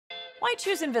Why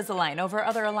choose Invisalign over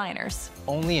other aligners?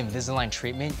 Only Invisalign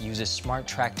treatment uses Smart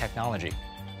Track technology.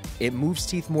 It moves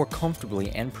teeth more comfortably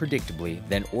and predictably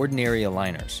than ordinary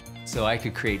aligners. So I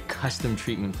could create custom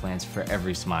treatment plans for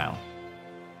every smile.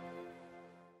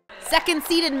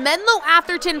 Second-seeded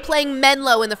Menlo-Atherton playing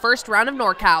Menlo in the first round of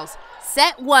NORCALS.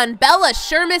 Set 1, Bella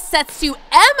SHERMIS sets to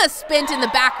Emma Spindt in the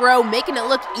back row, making it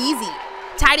look easy.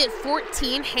 Tied at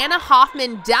 14, Hannah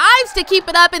HOFFMAN dives to keep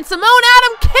it up, and Simone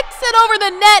kicks it over the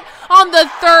net on the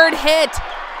third hit.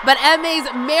 But MA's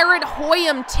Merit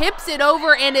HOYEM tips it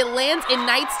over, and it lands in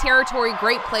Knights territory.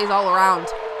 Great plays all around.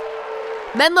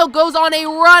 Menlo goes on a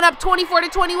run up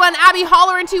 24-21. Abby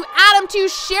HOLLERAN to Adam to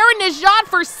Sharon Nejad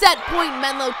for set point.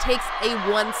 Menlo takes a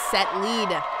 1-set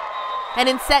lead. And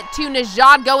in set 2,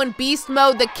 Nejad go in beast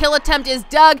mode. The kill attempt is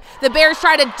dug. The Bears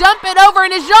try to dump it over,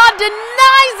 and Nejad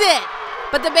denies it.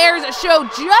 But the Bears show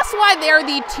just why they're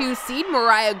the 2-seed.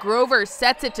 MARIAH Grover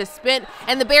sets it to Spindt,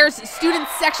 and the Bears student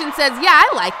section says, yeah,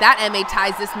 I like that. MA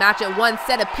ties this match at 1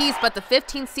 set apiece, but the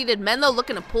 15th-seeded Menlo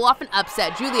looking to pull off an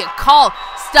upset. Julia KAHLE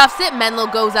stuffs it. Menlo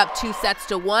goes up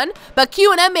 2-1, but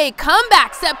Q and MA come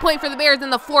back. Set point for the Bears in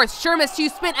the 4th. SHERMIS to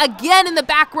Spindt again in the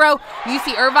back row.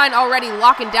 UC Irvine already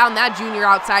locking down that junior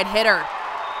outside hitter.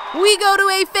 We go to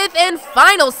a 5th and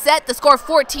final set. The score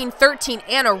 14-13.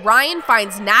 Anna Ryan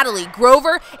finds Natalie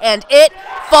Grover, and it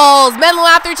falls.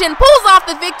 Menlo-Atherton pulls off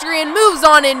the victory and moves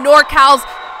on in NORCALS.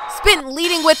 Spindt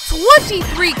leading with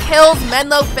 23 kills.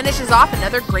 Menlo finishes off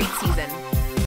another great season.